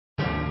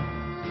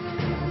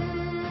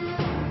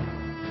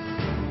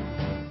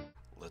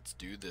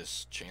do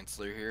this.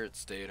 Chancellor here at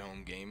Stay at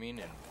Home Gaming,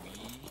 and we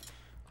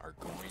are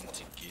going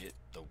to get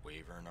the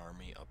Wyvern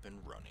army up and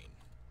running.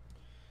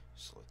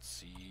 So let's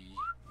see.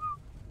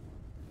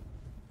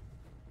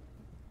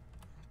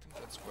 I think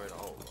that's quite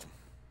all of them.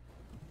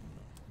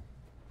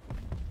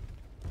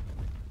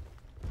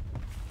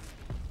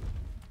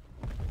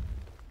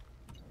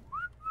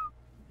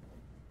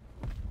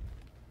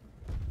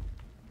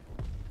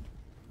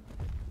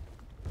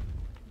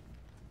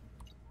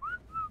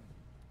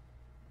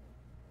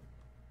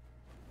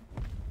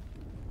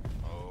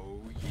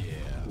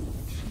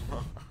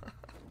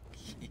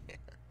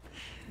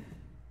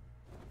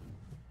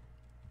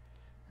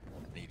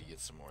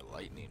 Some more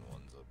lightning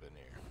ones up in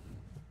here.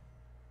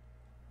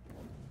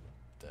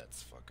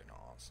 That's fucking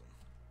awesome.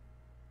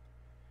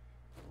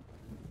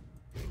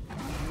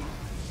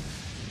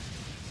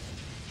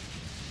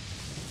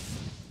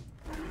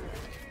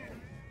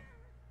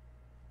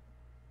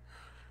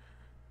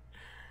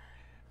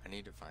 I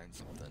need to find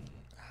something.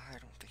 I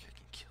don't think I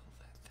can kill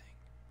that thing.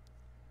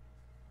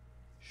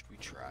 Should we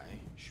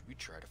try? Should we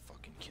try to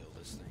fucking kill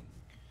this thing?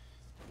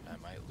 I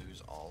might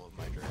lose all of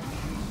my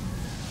dragons.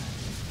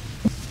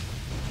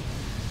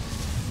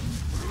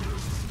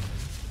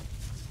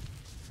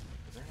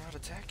 They're not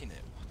attacking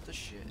it. What the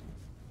shit?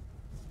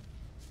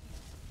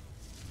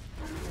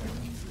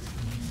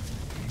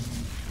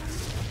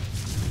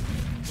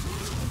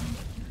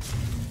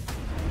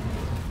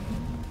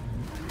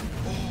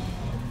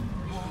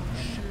 Oh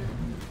shit.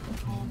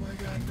 Oh my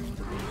god, no.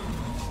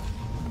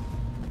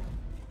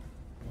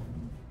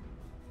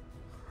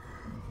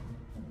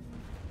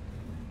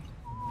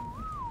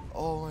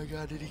 Oh my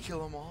god, did he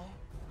kill them all?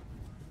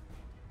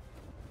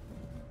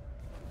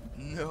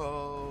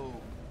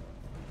 No.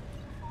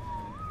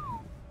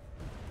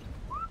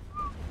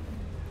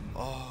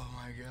 Oh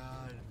my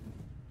god.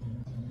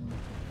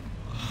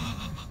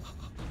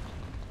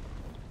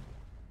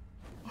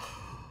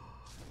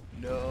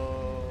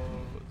 No,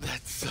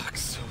 that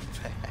sucks so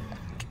bad.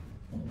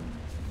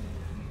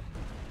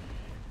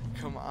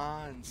 Come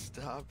on,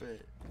 stop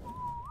it.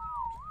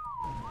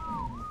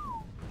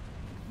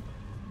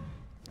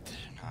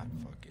 They're not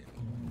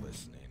fucking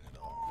listening at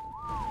all.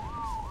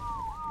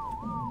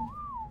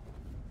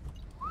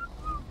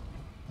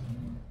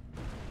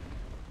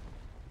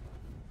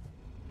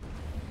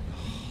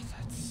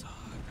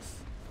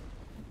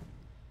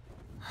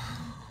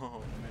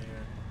 Oh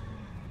man.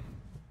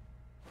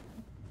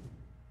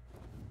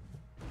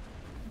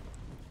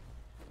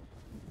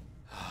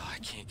 Oh, I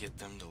can't get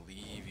them to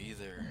leave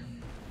either.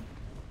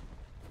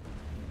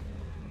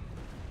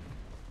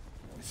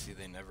 You see,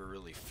 they never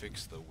really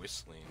fixed the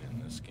whistling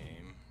in this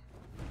game.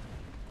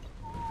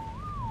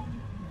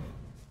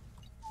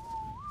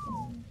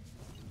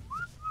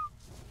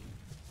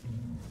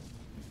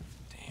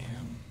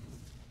 Damn.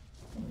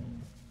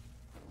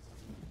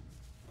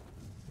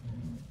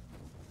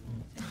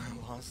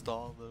 Lost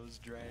all those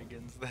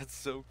dragons. That's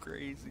so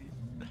crazy.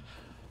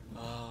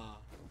 Oh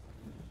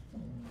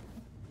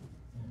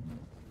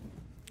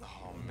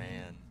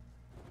man.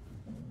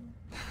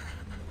 Oh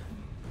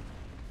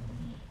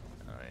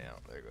yeah,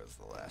 there goes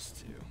the last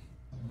two.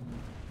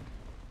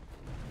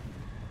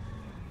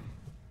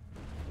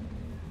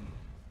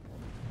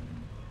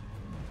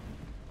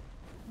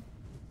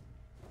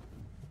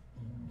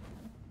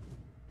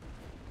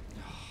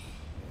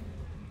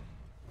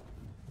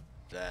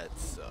 That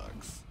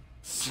sucks.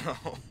 So,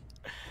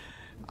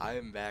 I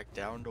am back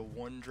down to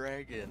one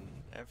dragon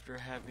after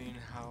having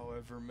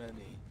however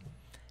many.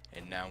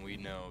 And now we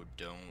know,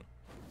 don't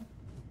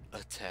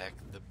attack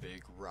the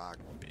big rock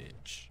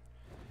bitch.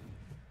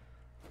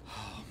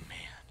 Oh man.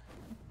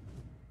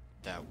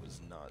 That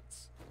was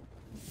nuts.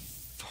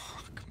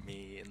 Fuck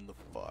me in the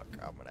fuck.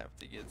 I'm gonna have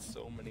to get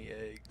so many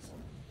eggs.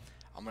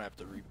 I'm gonna have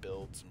to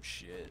rebuild some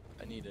shit.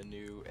 I need a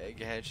new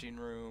egg hatching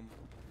room.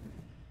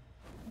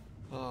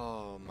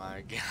 Oh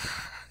my god.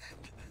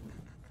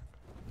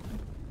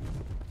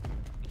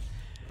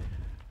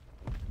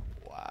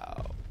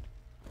 Wow.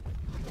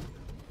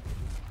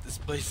 This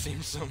place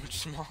seems so much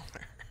smaller.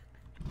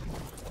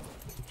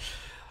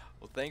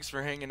 Well, thanks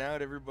for hanging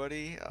out,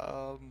 everybody.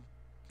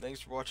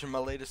 Thanks for watching my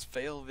latest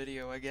fail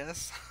video, I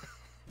guess.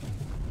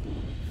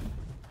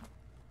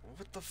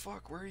 What the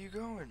fuck? Where are you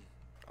going?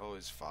 Oh,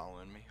 he's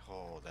following me?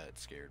 Oh, that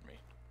scared me.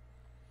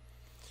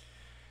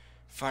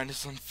 Find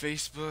us on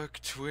Facebook,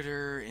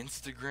 Twitter,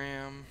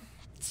 Instagram,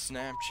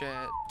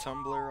 Snapchat,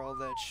 Tumblr, all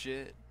that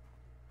shit.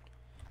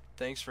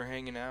 Thanks for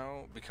hanging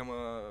out. Become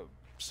a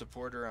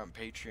supporter on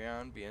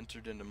Patreon. Be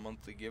entered into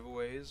monthly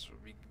giveaways. We'll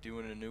be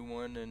doing a new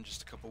one in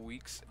just a couple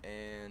weeks.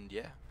 And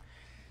yeah,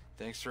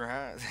 thanks for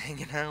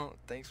hanging out.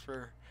 Thanks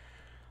for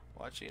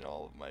watching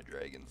all of my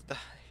dragons die.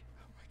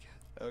 Oh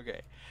my god.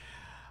 Okay.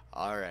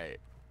 Alright.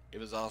 It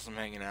was awesome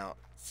hanging out.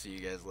 See you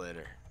guys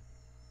later.